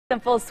In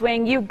full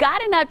swing, you've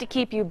got enough to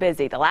keep you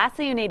busy. The last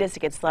thing you need is to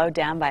get slowed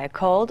down by a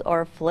cold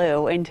or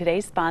flu. In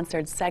today's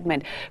sponsored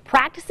segment,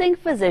 practicing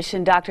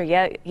physician Dr.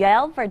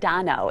 Yael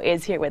Varnado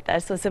is here with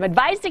us with some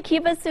advice to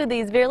keep us through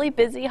these really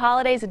busy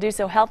holidays and do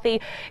so healthy.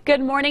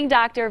 Good morning,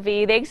 Dr.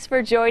 V. Thanks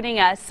for joining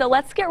us. So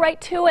let's get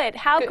right to it.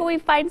 How can we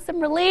find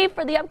some relief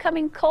for the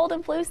upcoming cold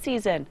and flu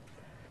season?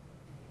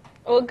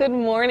 Well, good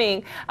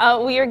morning.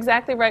 You're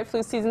exactly right.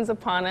 Flu season's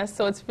upon us,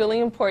 so it's really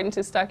important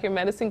to stock your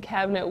medicine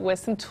cabinet with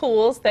some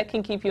tools that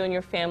can keep you and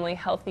your family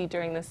healthy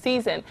during the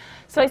season.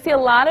 So I see a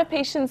lot of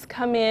patients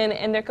come in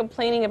and they're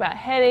complaining about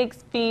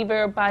headaches,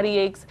 fever, body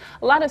aches,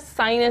 a lot of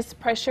sinus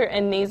pressure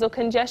and nasal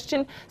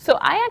congestion. So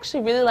I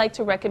actually really like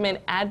to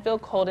recommend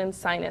Advil Cold and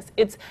Sinus.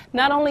 It's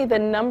not only the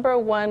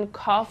 #1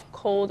 cough,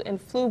 cold,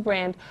 and flu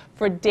brand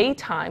for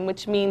daytime,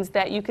 which means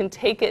that you can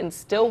take it and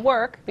still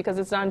work because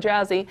it's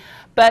non-drowsy,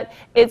 but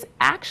it's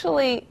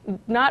actually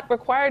not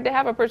required to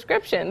have a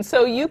prescription.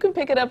 So you can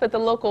pick it up at the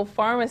local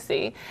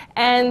pharmacy.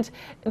 And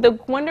the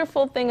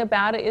wonderful thing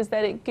about it is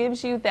that it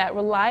gives you that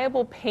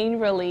reliable pain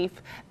relief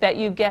that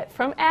you get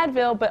from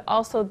Advil, but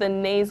also the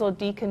nasal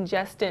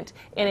decongestant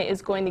in it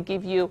is going to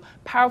give you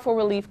powerful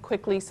relief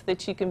quickly so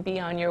that you can be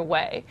on your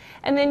way.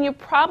 And then you're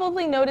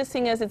probably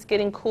noticing as it's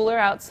getting cooler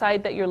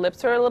outside that your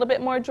lips are a little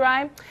bit more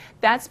dry.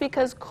 That's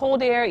because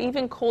cold air,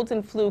 even colds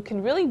and flu,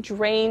 can really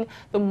drain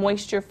the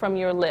moisture from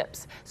your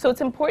lips. So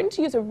it's important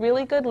to use a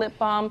really good lip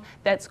balm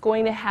that's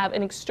going to have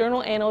an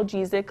external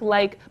analgesic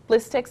like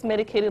Blistex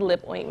medicated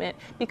lip ointment,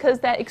 because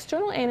that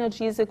external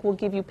analgesic will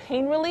give you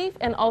pain relief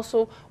and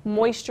also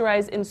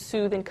moisturize and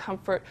soothe and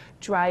comfort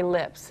dry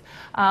lips.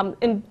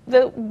 And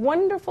the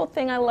wonderful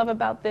thing I love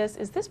about this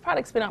is this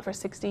product's been out for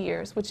 60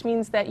 years, which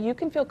means that you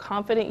can feel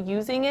confident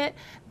using it,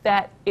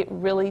 that it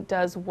really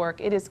does work.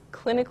 It is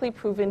clinically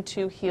proven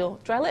to heal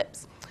dry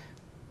lips.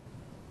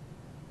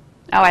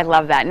 Oh, I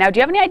love that. Now, do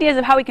you have any ideas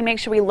of how we can make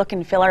sure we look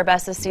and feel our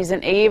best this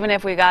season, even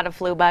if we got a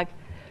flu bug?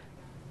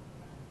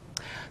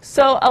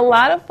 So a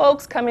lot of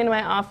folks come into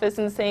my office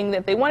and saying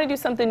that they want to do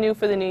something new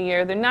for the new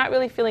year. They're not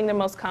really feeling their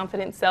most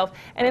confident self,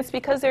 and it's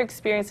because they're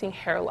experiencing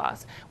hair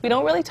loss. We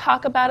don't really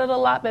talk about it a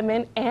lot, but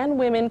men and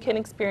women can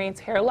experience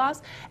hair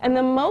loss, and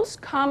the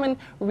most common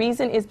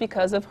reason is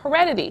because of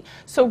heredity.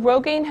 So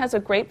Rogaine has a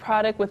great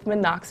product with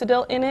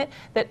minoxidil in it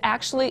that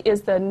actually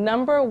is the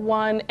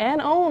 #1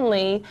 and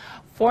only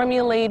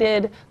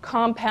formulated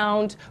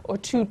compound or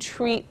to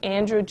treat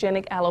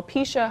androgenic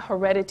alopecia,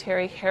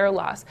 hereditary hair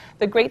loss.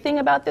 The great thing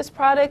about this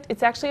product,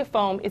 it's actually a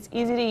foam. It's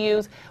easy to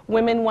use.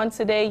 Women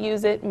once a day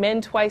use it, men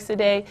twice a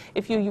day.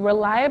 If you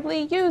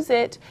reliably use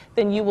it,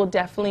 then you will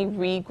definitely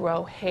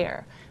regrow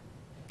hair.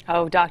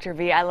 Oh, Dr.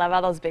 V, I love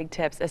all those big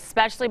tips,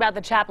 especially about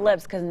the chapped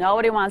lips, because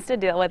nobody wants to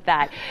deal with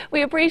that.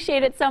 We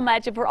appreciate it so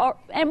much.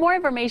 And more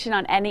information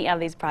on any of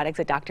these products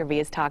that Dr. V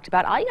has talked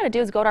about, all you got to do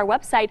is go to our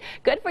website,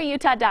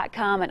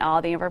 goodforutah.com, and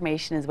all the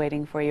information is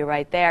waiting for you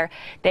right there.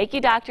 Thank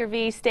you, Dr.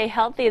 V. Stay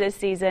healthy this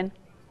season.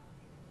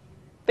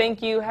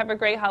 Thank you. Have a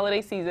great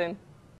holiday season.